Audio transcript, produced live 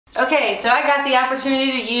Okay, so I got the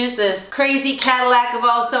opportunity to use this crazy Cadillac of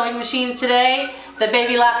all sewing machines today, the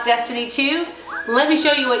Baby Lock Destiny 2. Let me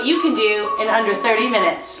show you what you can do in under 30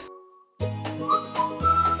 minutes.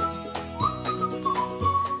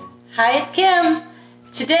 Hi, it's Kim.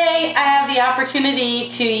 Today I have the opportunity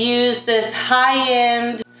to use this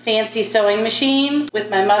high-end fancy sewing machine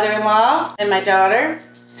with my mother-in-law and my daughter.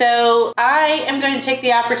 So I am going to take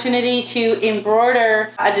the opportunity to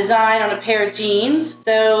embroider a design on a pair of jeans.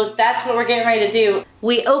 So that's what we're getting ready to do.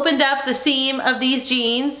 We opened up the seam of these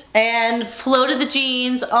jeans and floated the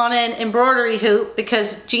jeans on an embroidery hoop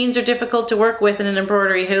because jeans are difficult to work with in an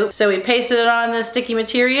embroidery hoop. So we pasted it on the sticky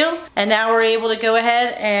material and now we're able to go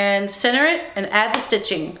ahead and center it and add the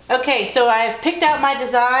stitching. Okay, so I've picked out my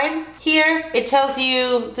design. Here it tells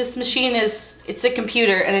you this machine it's a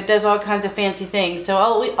computer and it does all kinds of fancy things. So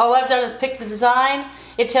all I've done is pick the design.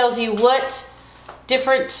 It tells you what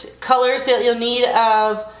different colors that you'll need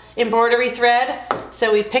of embroidery thread.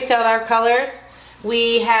 So we've picked out our colors.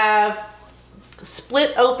 We have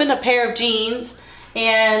split open a pair of jeans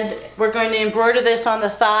and we're going to embroider this on the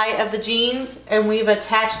thigh of the jeans, and we've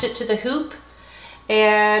attached it to the hoop.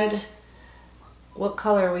 And what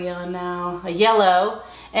color are we on now? A yellow.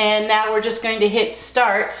 And now we're just going to hit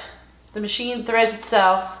start. The machine threads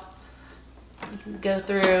itself. You can go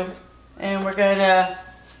through and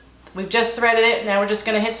we've just threaded it. Now we're just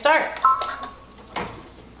going to hit start.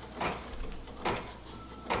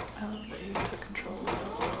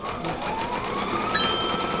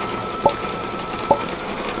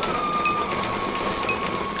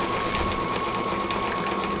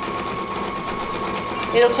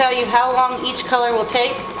 It'll tell you how long each color will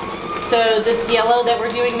take. So this yellow that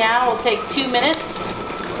we're doing now will take 2 minutes.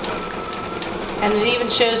 And it even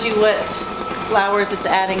shows you what flowers it's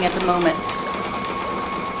adding at the moment.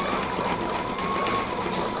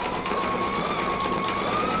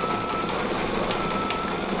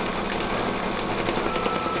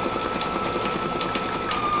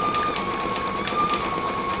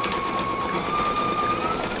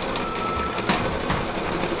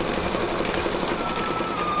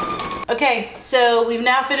 Okay, so we've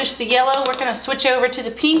now finished the yellow. We're going to switch over to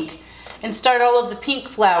the pink and start all of the pink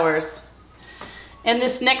flowers. And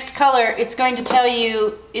this next color, it's going to tell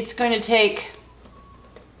you it's going to take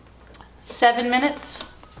 7 minutes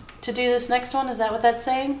to do this next one. Is that what that's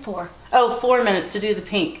saying? 4. Oh, 4 minutes to do the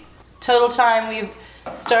pink. Total time we've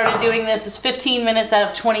started doing this is 15 minutes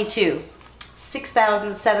out of 22.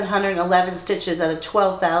 6,711 stitches out of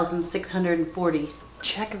 12,640.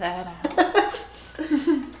 Check that out.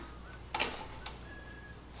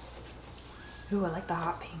 Ooh, I like the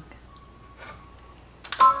hot pink.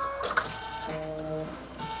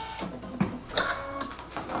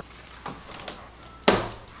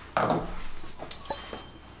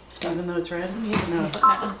 Even though it's red? No.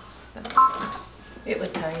 No. It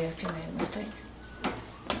would tell you if you made a mistake.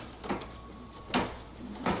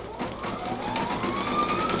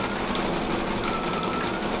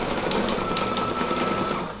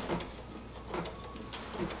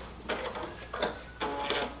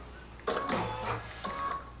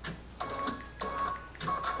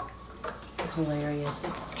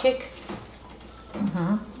 Hilarious. Kick.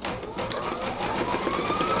 Mm-hmm.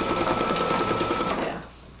 Yeah.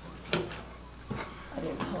 I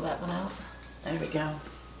didn't pull that one out. There we go.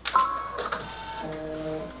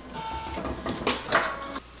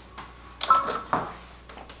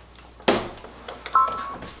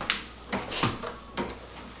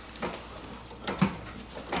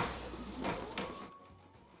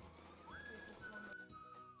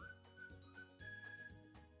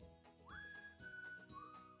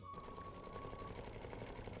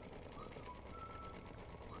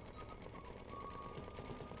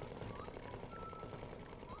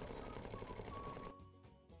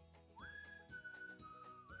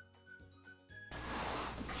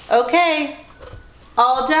 Okay,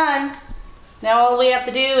 all done. Now all we have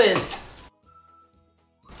to do is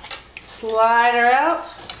slide her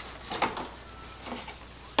out.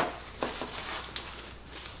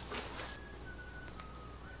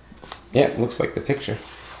 Yeah, looks like the picture.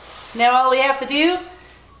 Now all we have to do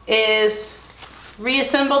is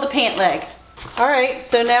reassemble the pant leg. All right,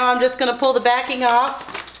 so now I'm just gonna pull the backing off.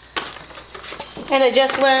 And I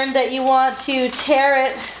just learned that you want to tear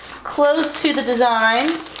it close to the design,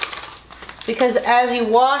 because as you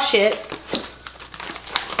wash it,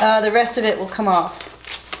 the rest of it will come off.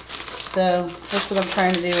 So that's what I'm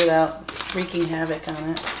trying to do without wreaking havoc on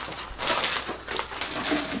it.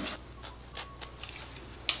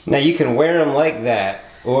 Now you can wear them like that,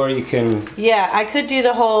 or you can... Yeah, I could do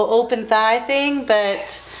the whole open thigh thing, but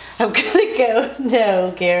I'm gonna go,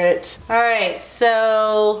 no, Garrett. All right,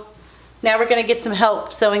 so now we're gonna get some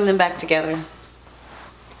help sewing them back together.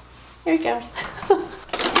 Here we go.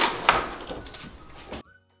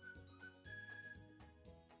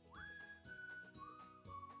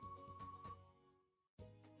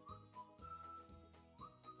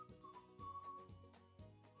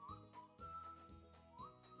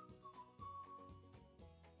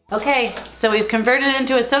 Okay, so we've converted it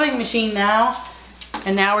into a sewing machine now,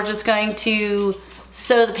 and now we're just going to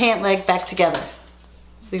sew the pant leg back together.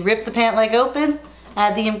 We rip the pant leg open,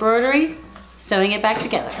 add the embroidery, sewing it back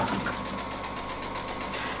together.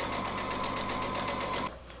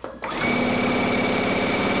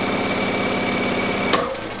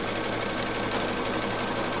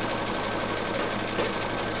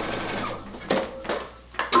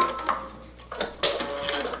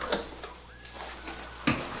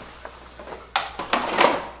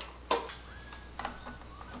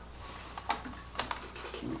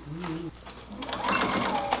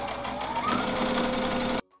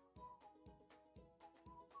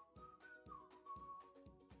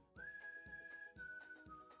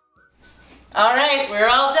 All right, we're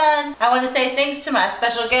all done. I want to say thanks to my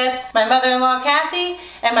special guest, my mother-in-law Kathy,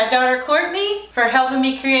 and my daughter Courtney for helping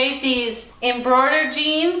me create these embroidered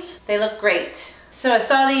jeans. They look great. So I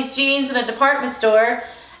saw these jeans in a department store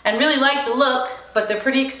and really liked the look, but they're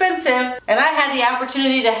pretty expensive. And I had the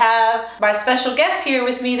opportunity to have my special guest here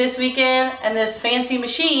with me this weekend and this fancy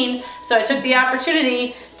machine, so I took the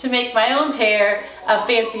opportunity to make my own pair of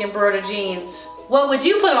fancy embroidered jeans. What would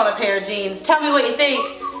you put on a pair of jeans? Tell me what you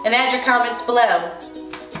think and add your comments below.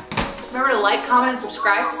 Remember to like, comment, and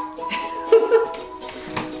subscribe.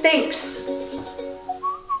 Thanks.